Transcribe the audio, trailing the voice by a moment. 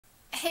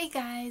Hey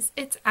guys,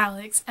 it's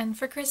Alex, and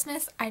for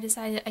Christmas I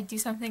decided I'd do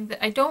something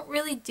that I don't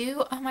really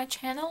do on my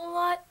channel a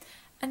lot,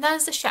 and that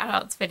is a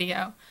shoutouts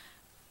video.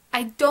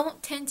 I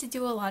don't tend to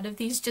do a lot of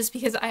these just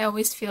because I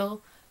always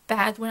feel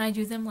bad when I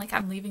do them, like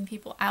I'm leaving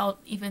people out,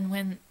 even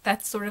when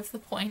that's sort of the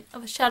point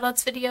of a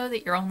shoutouts video,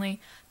 that you're only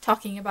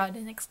talking about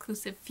an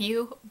exclusive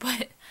few,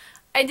 but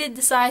I did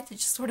decide to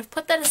just sort of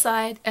put that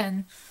aside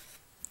and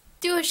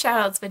do a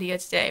shoutouts video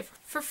today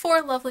for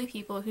 4 lovely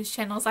people whose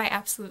channels I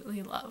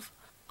absolutely love.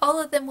 All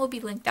of them will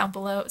be linked down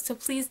below, so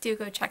please do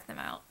go check them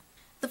out.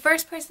 The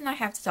first person I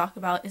have to talk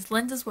about is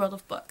Linda's World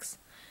of Books.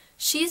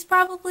 She's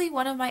probably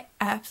one of my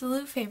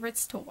absolute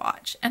favorites to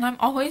watch, and I'm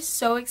always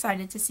so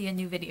excited to see a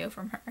new video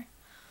from her.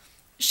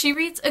 She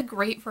reads a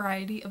great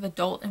variety of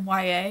adult and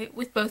YA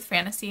with both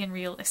fantasy and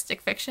realistic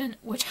fiction,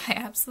 which I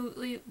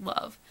absolutely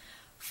love.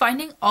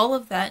 Finding all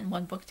of that in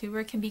one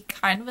booktuber can be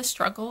kind of a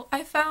struggle,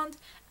 I've found,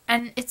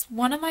 and it's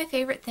one of my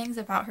favorite things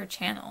about her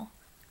channel.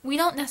 We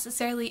don't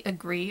necessarily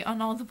agree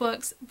on all the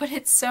books, but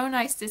it's so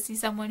nice to see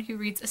someone who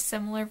reads a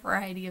similar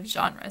variety of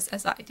genres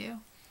as I do.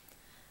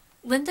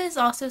 Linda is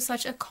also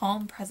such a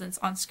calm presence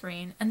on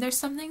screen, and there's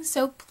something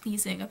so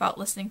pleasing about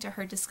listening to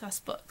her discuss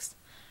books.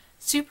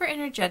 Super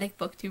energetic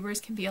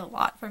booktubers can be a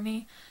lot for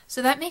me,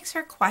 so that makes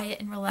her quiet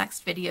and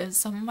relaxed videos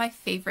some of my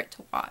favorite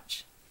to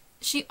watch.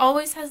 She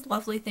always has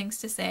lovely things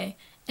to say,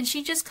 and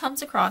she just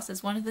comes across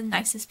as one of the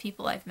nicest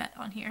people I've met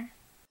on here.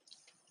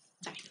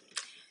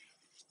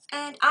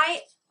 And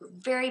I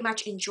very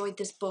much enjoyed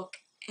this book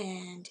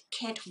and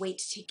can't wait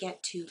to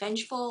get to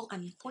Vengeful.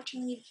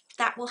 Unfortunately,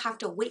 that will have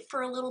to wait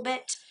for a little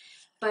bit,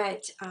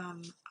 but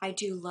I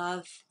do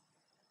love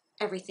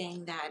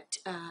everything that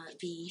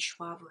V.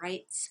 Schwab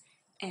writes,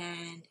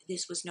 and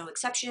this was no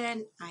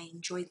exception. I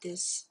enjoyed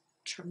this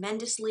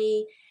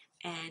tremendously,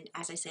 and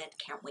as I said,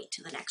 can't wait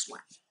to the next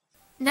one.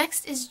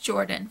 Next is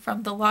Jordan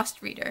from The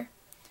Lost Reader.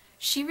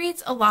 She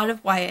reads a lot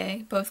of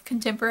YA, both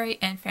contemporary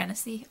and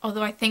fantasy,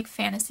 although I think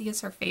fantasy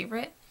is her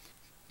favorite.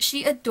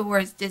 She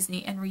adores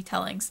Disney and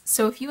retellings,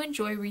 so if you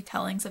enjoy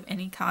retellings of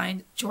any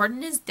kind,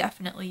 Jordan is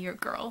definitely your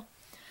girl.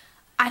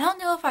 I don't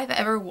know if I've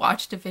ever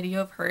watched a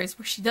video of hers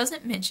where she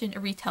doesn't mention a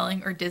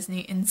retelling or Disney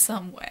in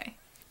some way.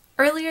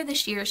 Earlier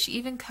this year, she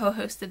even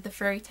co-hosted the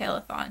Fairy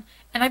Tale-a-thon,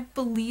 and I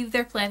believe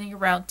they're planning a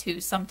round 2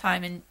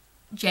 sometime in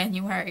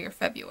January or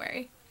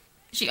February.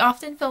 She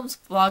often films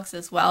vlogs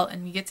as well,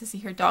 and we get to see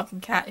her dog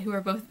and cat, who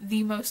are both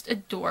the most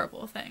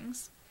adorable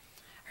things.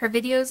 Her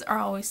videos are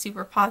always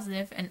super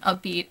positive and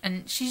upbeat,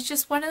 and she's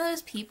just one of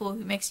those people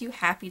who makes you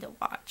happy to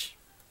watch.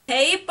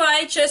 Hey, but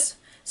I just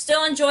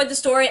still enjoyed the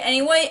story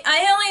anyway.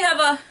 I only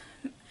have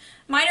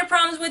minor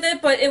problems with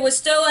it, but it was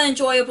still an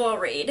enjoyable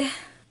read.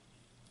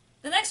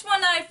 The next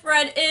one I've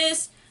read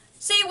is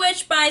Sea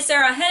Witch by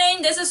Sarah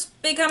Henning. This is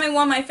becoming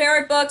one of my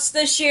favorite books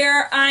this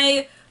year.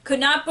 I could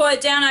not put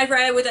it down. I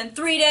read it within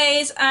 3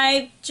 days.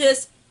 I'm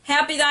just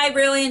happy that I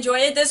really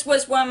enjoyed it. This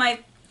was one of my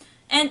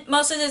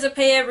most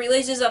anticipated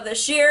releases of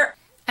this year.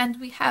 And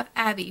we have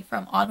Abby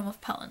from Autumn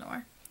of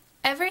Pelennor.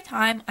 Every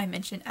time I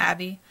mention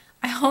Abby,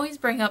 I always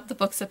bring up the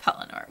Books of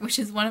Pelennor, which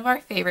is one of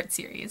our favorite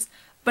series,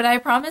 but I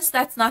promise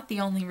that's not the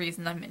only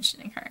reason I'm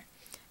mentioning her.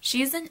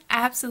 She's an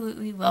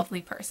absolutely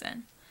lovely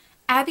person.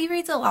 Abby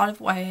reads a lot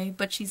of YA,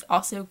 but she's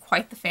also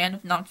quite the fan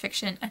of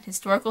nonfiction and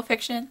historical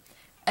fiction,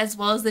 as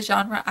well as the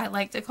genre I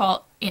like to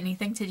call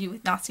anything to do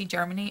with Nazi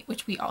Germany,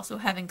 which we also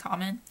have in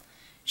common.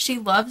 She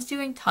loves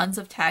doing tons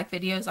of tag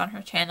videos on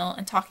her channel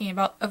and talking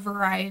about a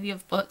variety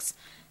of books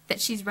that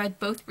she's read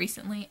both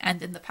recently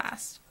and in the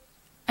past.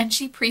 And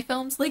she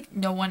pre-films like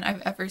no one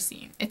I've ever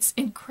seen. It's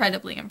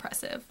incredibly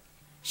impressive.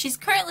 She's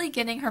currently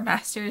getting her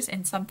master's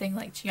in something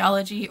like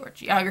geology or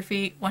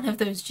geography, one of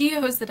those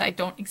geos that I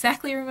don't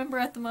exactly remember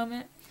at the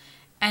moment.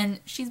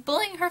 And she's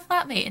bullying her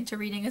flatmate into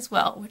reading as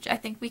well, which I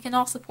think we can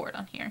all support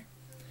on here.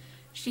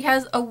 She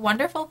has a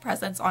wonderful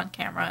presence on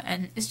camera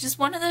and is just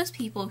one of those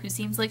people who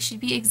seems like she'd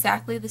be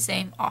exactly the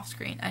same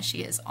off-screen as she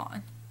is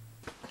on.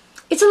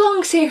 It's a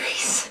long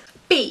series.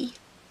 B.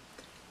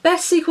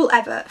 Best sequel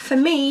ever. For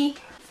me,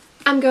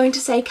 I'm going to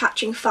say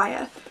Catching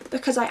Fire,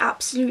 because I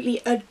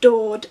absolutely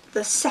adored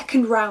the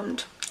second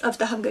round of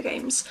the Hunger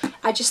Games.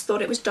 I just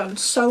thought it was done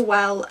so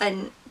well,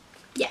 and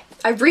yeah,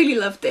 I really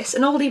loved this.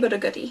 An oldie but a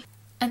goodie.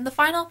 And the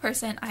final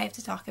person I have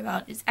to talk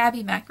about is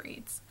Abby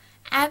MacReads.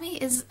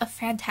 Abby is a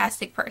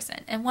fantastic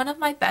person and one of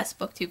my best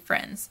booktube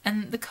friends,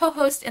 and the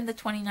co-host in the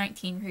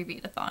 2019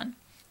 Rereadathon.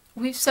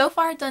 We've so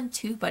far done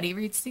 2 buddy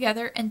reads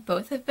together, and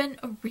both have been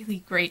a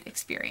really great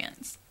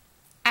experience.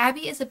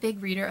 Abby is a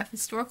big reader of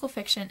historical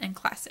fiction and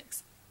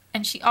classics,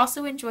 and she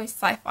also enjoys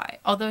sci-fi,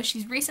 although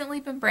she's recently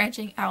been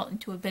branching out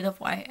into a bit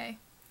of YA.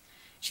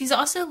 She's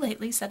also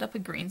lately set up a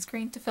green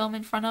screen to film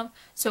in front of,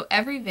 so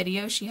every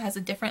video she has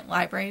a different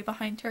library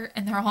behind her,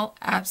 and they're all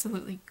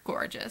absolutely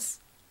gorgeous.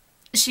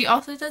 She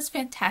also does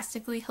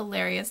fantastically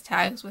hilarious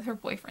tags with her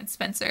boyfriend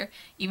Spencer,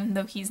 even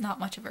though he's not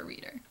much of a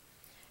reader.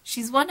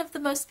 She's one of the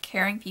most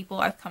caring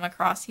people I've come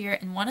across here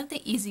and one of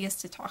the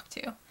easiest to talk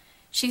to.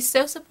 She's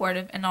so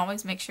supportive and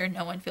always makes sure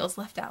no one feels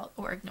left out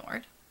or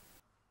ignored.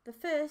 The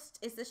first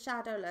is The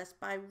Shadowless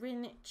by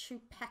Rin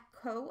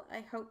Chupeko, I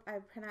hope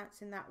I'm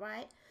pronouncing that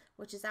right,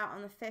 which is out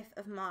on the 5th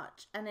of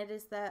March, and it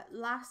is the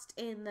last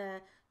in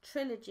the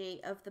trilogy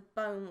of the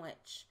Bone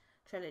Witch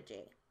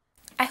trilogy.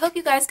 I hope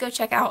you guys go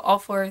check out all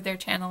 4 of their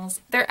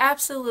channels. They're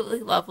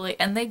absolutely lovely,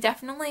 and they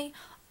definitely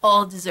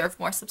all deserve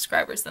more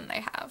subscribers than they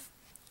have.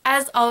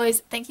 As always,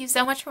 thank you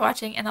so much for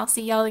watching, and I'll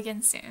see y'all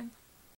again soon.